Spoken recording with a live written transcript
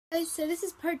Guys, so this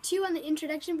is part 2 on the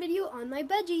introduction video on my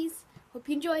Budgies. Hope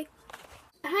you enjoy.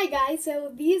 Hi guys,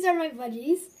 so these are my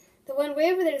Budgies. The one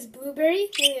way over there is Blueberry,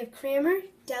 then we have Kramer,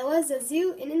 Della,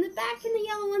 Zazu, and in the back in the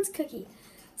yellow one's Cookie.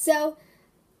 So,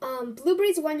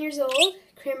 Blueberry's 1 year old,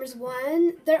 Kramer's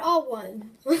 1, they're all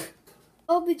 1.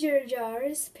 All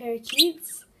Budgies,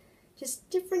 parakeets, just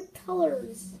different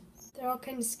colors. They're all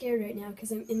kind of scared right now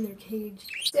because I'm in their cage.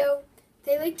 So,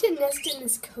 they like to nest in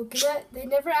this coconut. They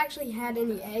never actually had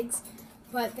any eggs,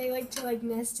 but they like to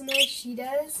nest in there. She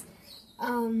does.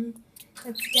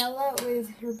 That's Della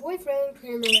with her boyfriend,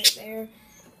 Kramer, right there.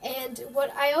 And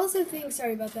what I also think,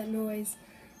 sorry about that noise,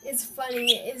 is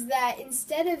funny is that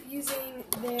instead of using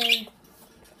their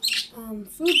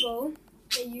food bowl,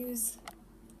 they use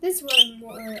this one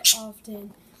more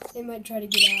often. They might try to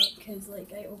get out because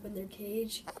I opened their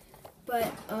cage.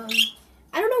 But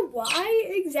I don't know why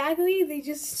exactly, they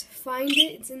just find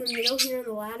it. It's in the middle here on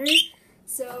the ladder.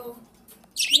 So,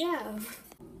 yeah,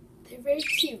 they're very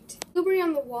cute. Blueberry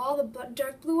on the wall, the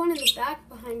dark blue one in the back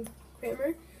behind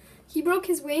Kramer. He broke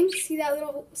his wing. See that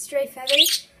little stray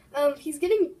feather? He's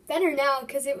getting better now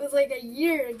because it was a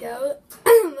year ago,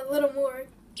 a little more,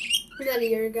 not a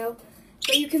year ago.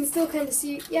 But you can still kind of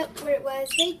see, yep, where it was,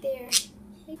 right there.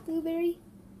 Right, Blueberry?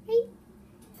 Right?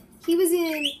 He was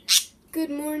in Good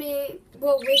Morning,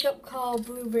 Wake Up Call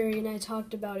Blueberry, and I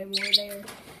talked about it more there.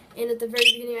 And at the very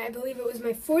beginning, I believe it was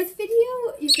my 4th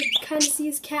video, you could kind of see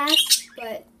his cast,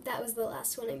 but that was the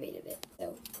last one I made of it.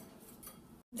 So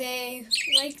they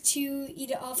like to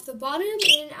eat it off the bottom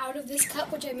and out of this cup,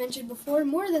 which I mentioned before,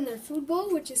 more than their food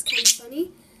bowl, which is kind of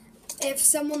funny. If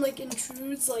someone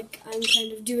intrudes, like I'm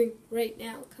kind of doing right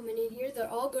now, coming in here, they'll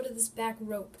all go to this back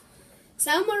rope.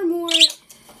 Some are more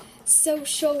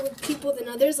social with people than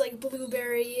others, like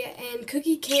Blueberry and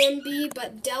Cookie can be,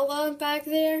 but Della back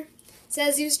there,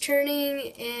 Zazu's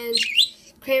turning, and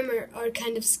Kramer are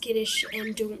kind of skittish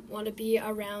and don't want to be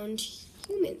around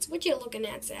humans. What you looking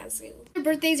at, Zazu? Their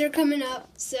birthdays are coming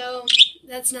up, so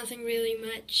that's nothing really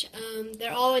much.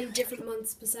 They're all in different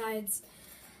months besides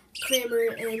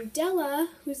Kramer and Della,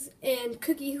 and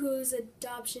Cookie, whose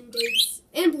adoption dates,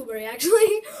 and Blueberry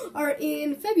actually, are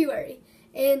in February.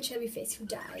 And Chubby Face, who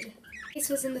died. Face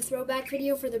was in the throwback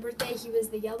video for the birthday. He was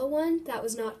the yellow one. That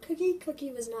was not Cookie.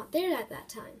 Cookie was not there at that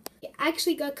time. I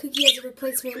actually got Cookie as a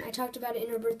replacement. I talked about it in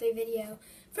her birthday video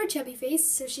for Chubby Face,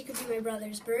 so she could be my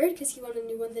brother's bird, because he wanted a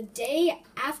new one the day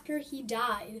after he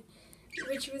died,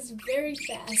 which was very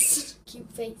fast.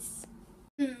 Cute face.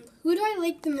 Who do I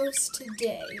like the most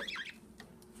today?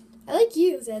 I like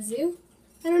you, Zazu.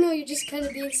 I don't know, you're just kind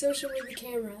of being social with the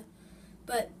camera,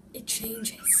 but it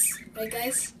changes. Right,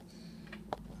 guys?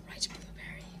 Right,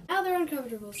 Blueberry. Now they're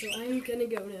uncomfortable, so I'm gonna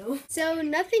go now. So,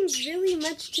 nothing's really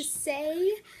much to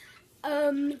say.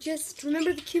 Just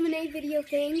remember the Q&A video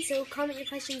thing, so comment your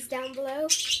questions down below.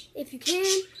 If you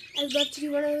can, I'd love to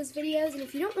do one of those videos, and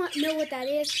if you don't know what that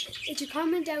is you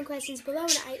comment down questions below,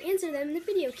 and I answer them in the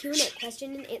video Q&A,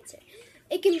 question and answer.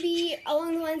 It can be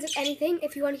along the lines of anything.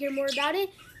 If you want to hear more about it,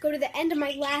 go to the end of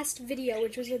my last video,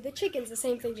 which was with the chickens, the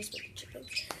same thing, just with the chickens.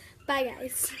 Bye,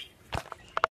 guys.